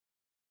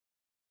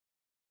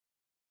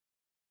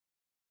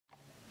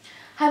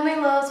Hi my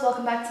loves,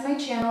 welcome back to my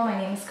channel. My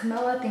name is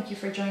Camilla. Thank you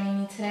for joining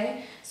me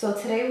today. So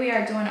today we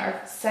are doing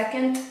our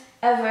second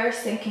ever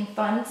sinking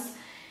funds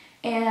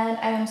and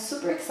I am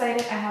super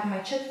excited. I have my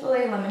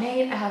Chick-fil-A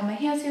lemonade, I have my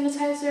hand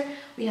sanitizer,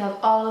 we have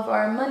all of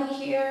our money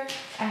here,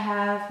 I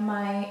have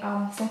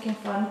my sinking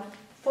fund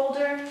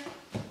folder,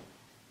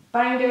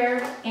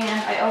 binder,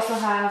 and I also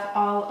have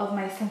all of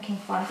my sinking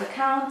funds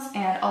accounts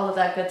and all of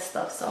that good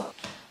stuff. So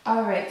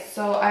alright,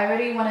 so I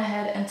already went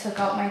ahead and took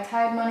out my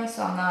Tide money,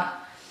 so I'm not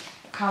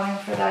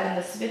accounting for that in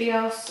this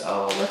video.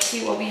 So let's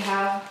see what we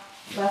have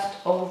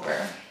left over.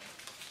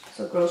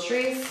 So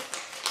groceries,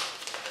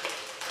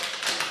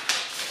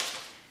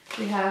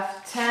 we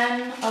have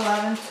 10,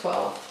 11,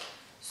 12.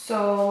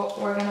 So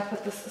we're gonna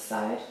put this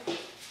aside.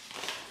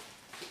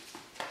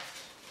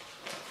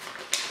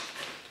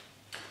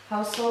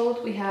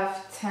 Household, we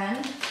have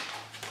 10.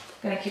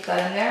 Gonna keep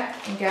that in there.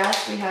 And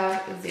gas, we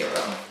have 0.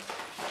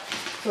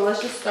 So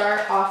let's just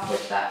start off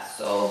with that.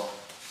 So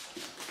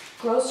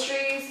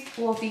groceries,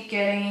 we'll be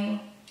getting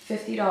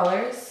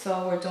 $50.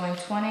 So we're doing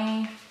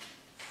 20,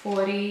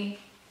 40,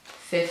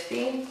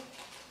 50.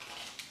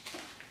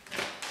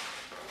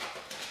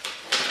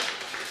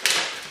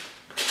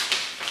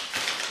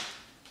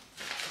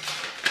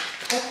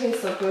 Okay,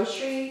 so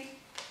grocery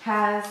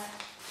has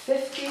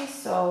 50,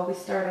 so we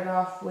started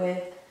off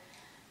with,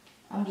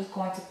 I'm just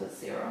going to put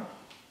 0.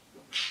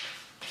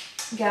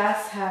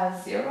 Gas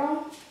has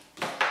 0,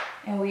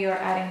 and we are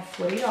adding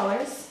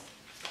 $40.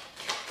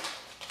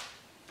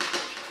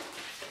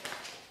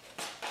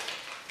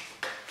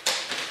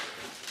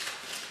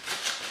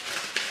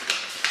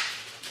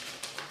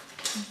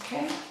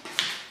 Okay,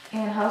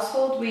 and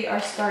household, we are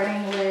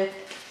starting with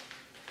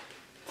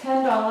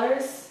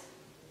 $10.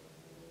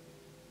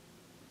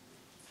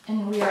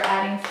 And we are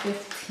adding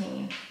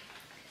 15.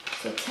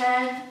 So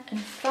 10 and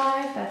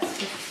 5, that's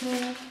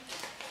 15.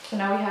 So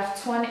now we have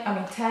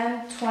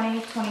 10,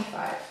 20,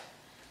 25.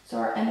 So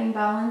our ending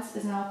balance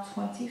is now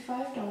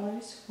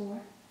 $25 for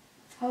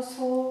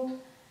household.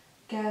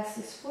 Gas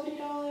is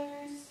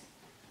 $40.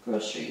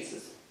 Groceries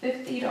is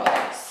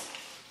 $50.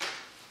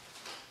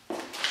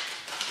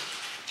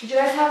 Did you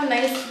guys have a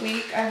nice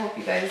week? I hope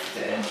you guys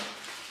did.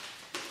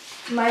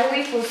 My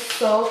week was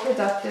so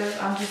productive.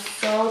 I'm just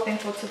so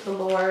thankful to the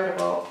Lord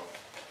about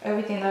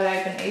everything that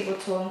I've been able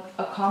to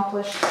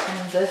accomplish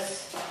in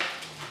this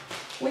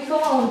week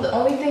alone. The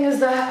only thing is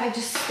that I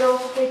just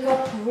still wake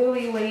up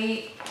really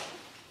late.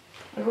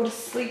 I go to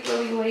sleep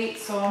really late,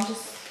 so I'm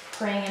just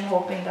praying and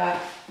hoping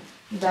that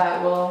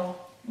that will,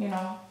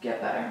 get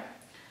better.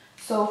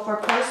 So for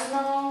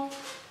personal,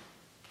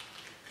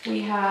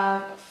 we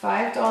have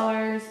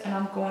 $5, and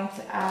I'm going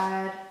to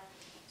add,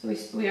 so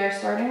we are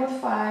starting with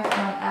 5, and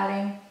I'm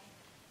adding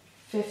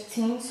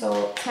 15,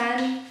 so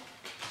 10,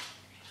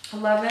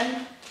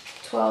 11,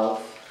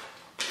 12,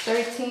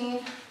 13,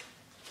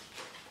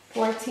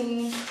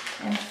 14,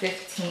 and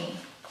 15.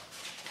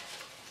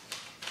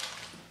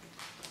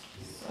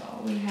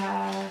 So we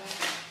have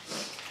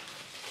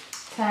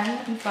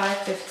 10 and 5,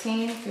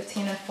 15,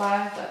 15 and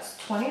 5, that's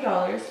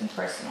 $20 in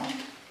personal.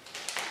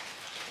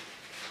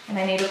 And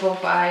I need to go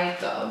buy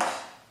Dove.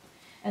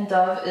 And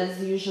Dove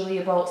is usually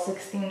about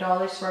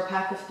 $16 for a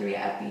pack of 3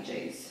 at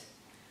BJ's.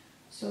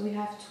 So we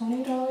have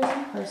 $20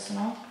 in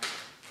personal.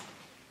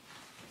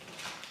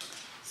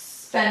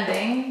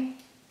 Spending,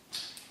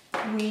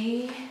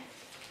 did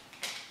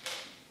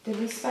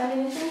we spend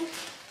anything?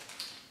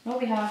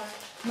 Nope,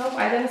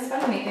 I didn't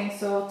spend anything.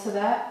 So to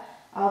that,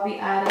 I'll be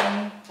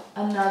adding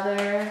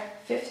another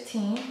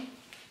 15.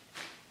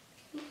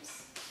 Oops.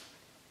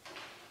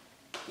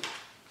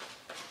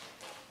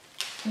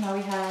 Now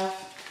we have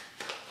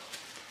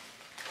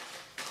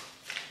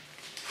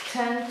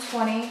 10,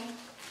 20,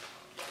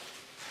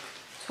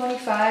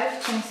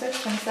 25,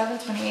 26, 27,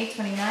 28,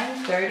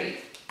 29, 30.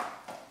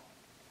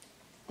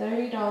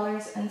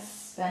 $30 in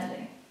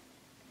spending.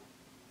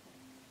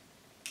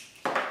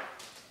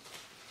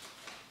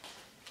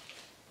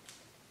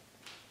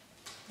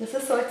 This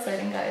is so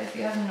exciting, guys.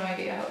 You have no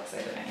idea how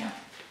excited I am.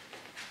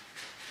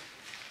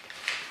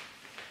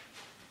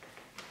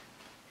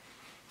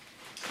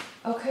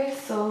 Okay,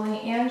 so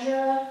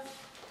Leandra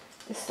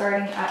is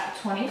starting at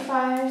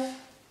 25.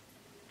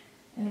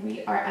 And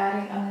we are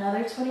adding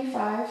another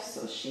 25,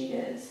 so she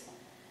is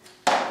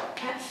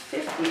at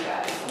 50,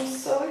 guys. I'm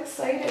so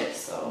excited.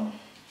 So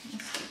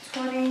let's do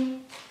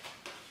 20,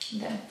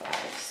 and then 5.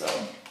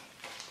 So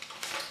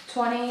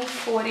 20,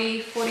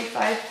 40,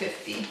 45,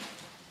 50.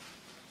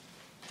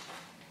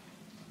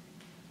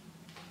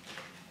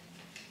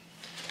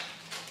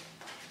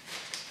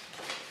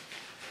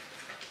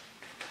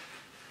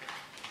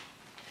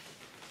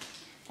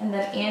 And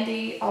then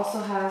Andy also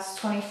has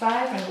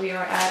 25, and we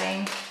are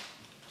adding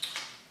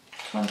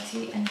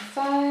 20 and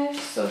 5,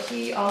 so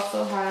he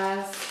also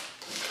has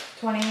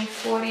 20,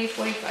 40,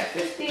 45,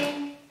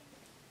 50.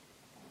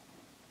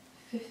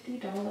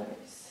 $50.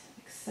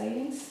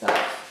 Exciting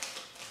stuff.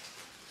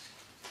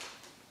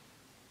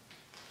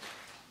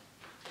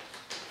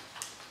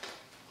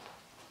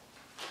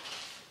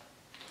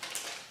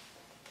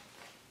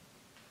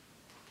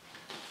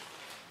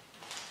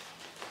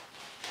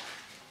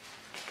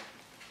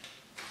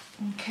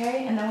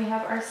 Okay, and then we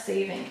have our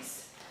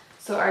savings.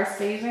 So our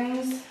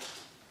savings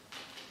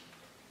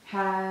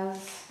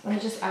has, let me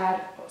just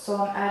add, so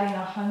I'm adding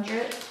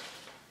 100,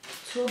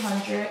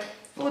 200.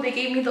 Oh, they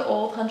gave me the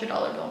old $100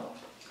 bill.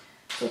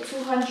 So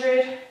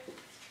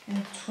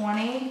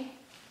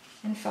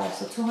 225.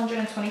 So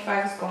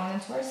 225 is going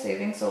into our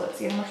savings. So let's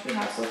see how much we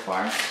have so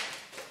far.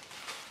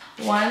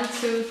 1,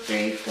 2,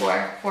 3,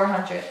 4,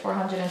 400,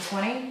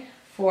 420,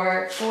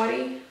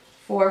 440,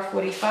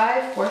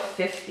 445,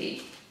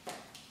 450.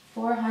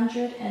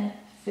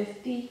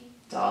 $450.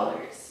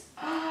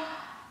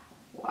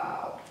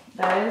 Wow,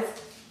 that is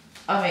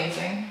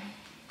amazing.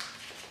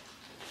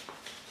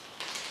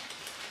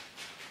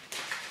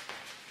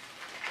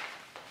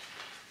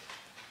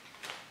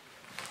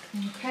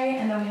 Okay,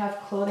 and then we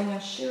have clothing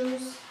and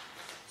shoes.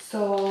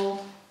 So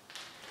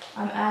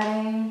I'm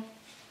adding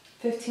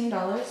 $15.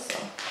 So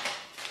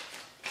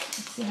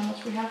let's see how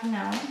much we have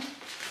now.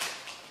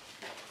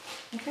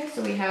 Okay,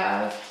 so we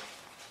have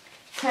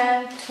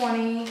 10,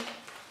 20,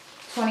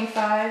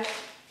 25,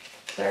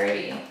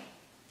 30.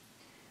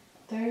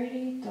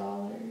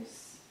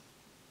 $30.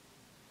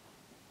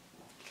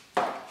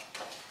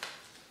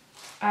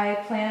 I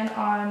plan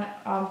on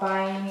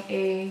buying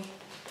a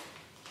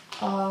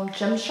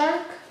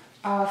Gymshark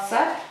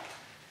set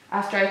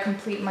after I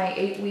complete my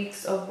 8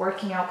 weeks of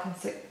working out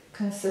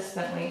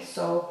consistently.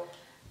 So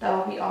that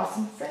will be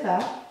awesome for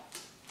that.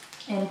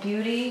 And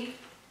beauty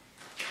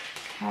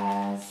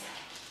has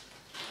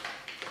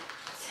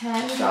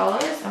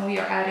 $10 and we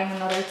are adding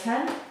another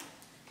 10.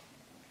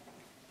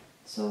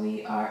 So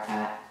we are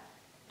at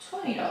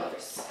 $20.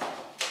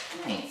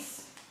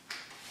 Nice.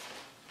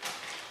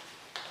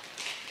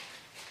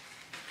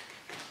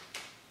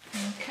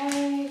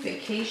 Okay,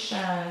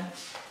 vacation.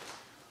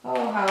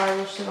 Oh, how I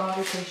wish to go on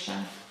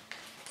vacation.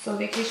 So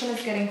vacation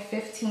is getting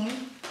 15.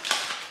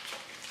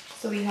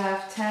 So we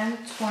have 10,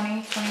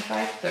 20,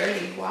 25,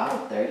 30.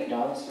 Wow,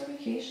 $30 for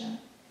vacation.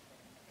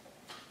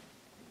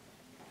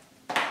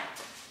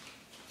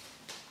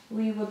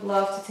 We would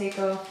love to take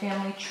a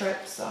family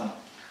trip, so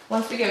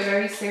once we get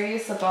very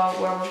serious about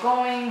where we're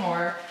going,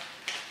 or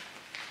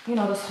you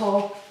know, this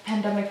whole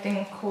pandemic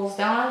thing cools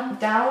down,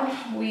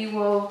 we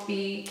will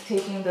be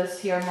taking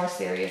this year more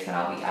serious, and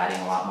I'll be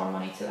adding a lot more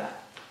money to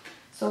that.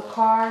 So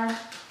car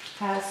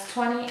has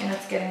 20 and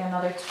it's getting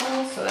another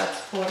 20, so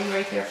that's 40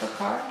 right there for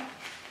car.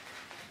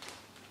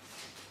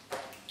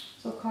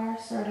 So car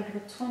started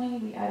with 20,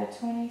 we added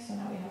 20, so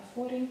now we have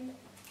 40.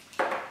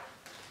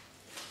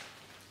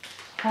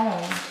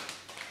 Home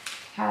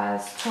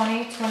has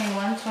 20,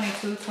 21,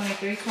 22,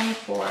 23,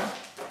 24.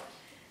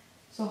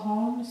 So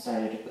home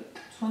started with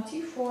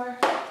 24,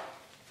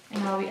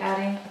 and I'll be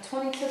adding a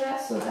 20 to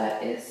that, so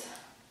that is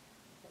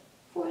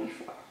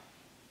 44.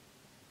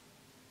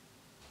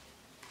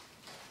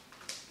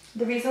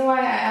 The reason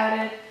why I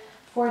added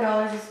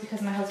 $4 is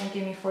because my husband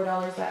gave me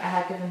 $4 that I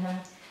had given him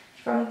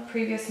from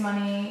previous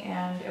money,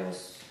 and it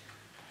was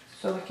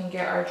so we can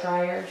get our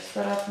dryer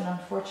set up, and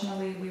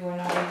unfortunately we were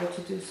not able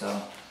to do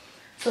so.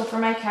 So for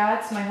my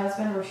cats, my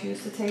husband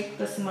refused to take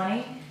this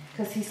money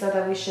because he said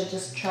that we should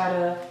just try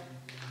to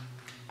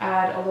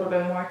add a little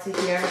bit more to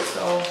here.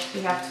 So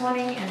we have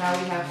 20 and now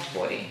we have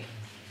 40.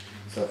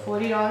 So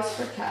 $40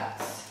 for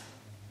cats.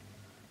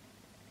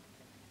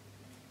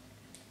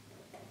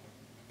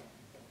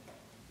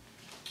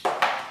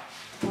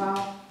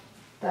 Wow,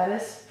 that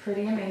is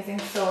pretty amazing.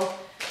 So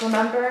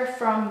remember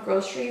from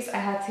groceries, I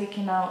had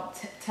taken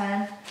out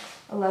 10,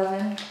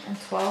 11,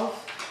 and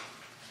 12.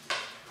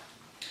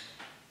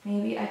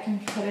 Maybe I can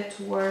put it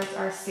towards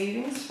our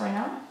savings for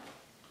now.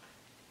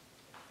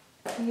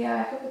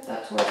 Yeah, I could put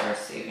that towards our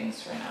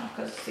savings for now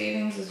because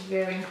savings is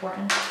very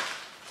important.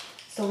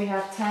 So we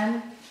have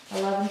 10,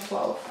 11,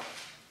 12.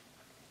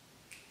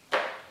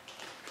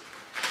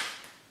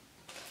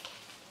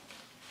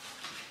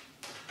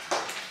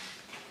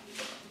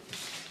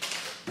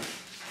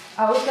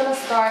 I was gonna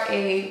start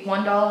a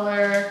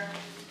 $1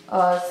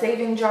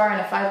 saving jar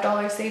and a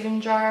 $5 saving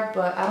jar,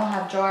 but I don't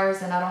have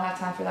jars and I don't have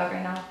time for that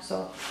right now.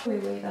 So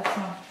wait, that's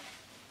not.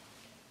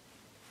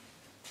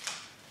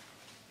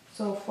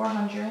 So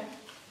 400,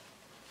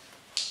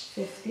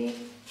 50,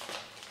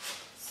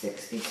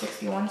 60,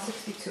 61,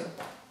 62.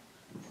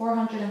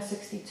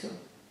 462.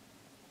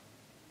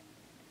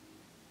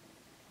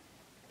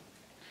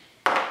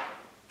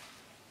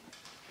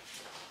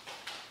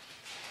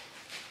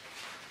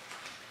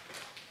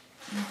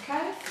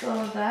 Okay,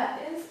 so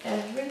that is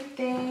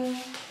everything.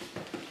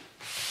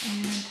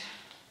 And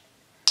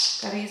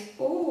gotta use,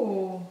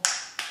 oh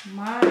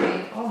my.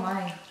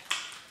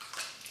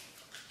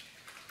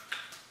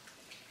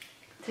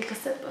 Take a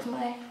sip of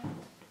my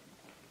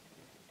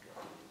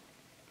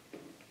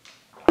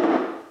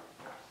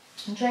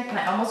drink, and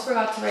I almost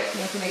forgot to write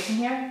the information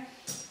here.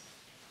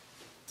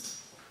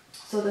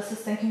 So this is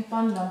Sinking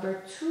Fund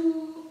number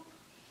 2.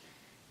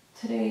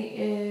 Today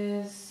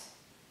is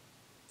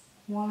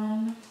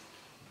 1,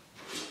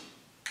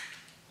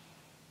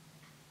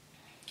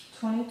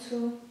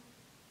 22,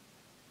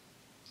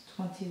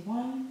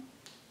 21.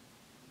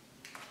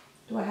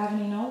 Do I have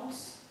any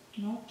notes?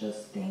 No,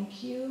 just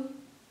thank you.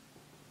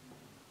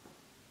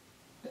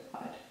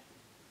 God.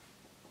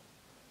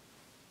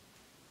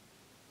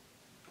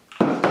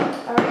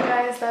 Alright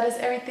guys, that is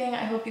everything.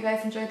 I hope you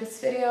guys enjoyed this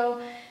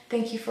video.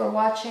 Thank you for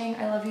watching.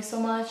 I love you so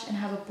much and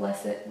have a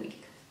blessed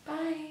week.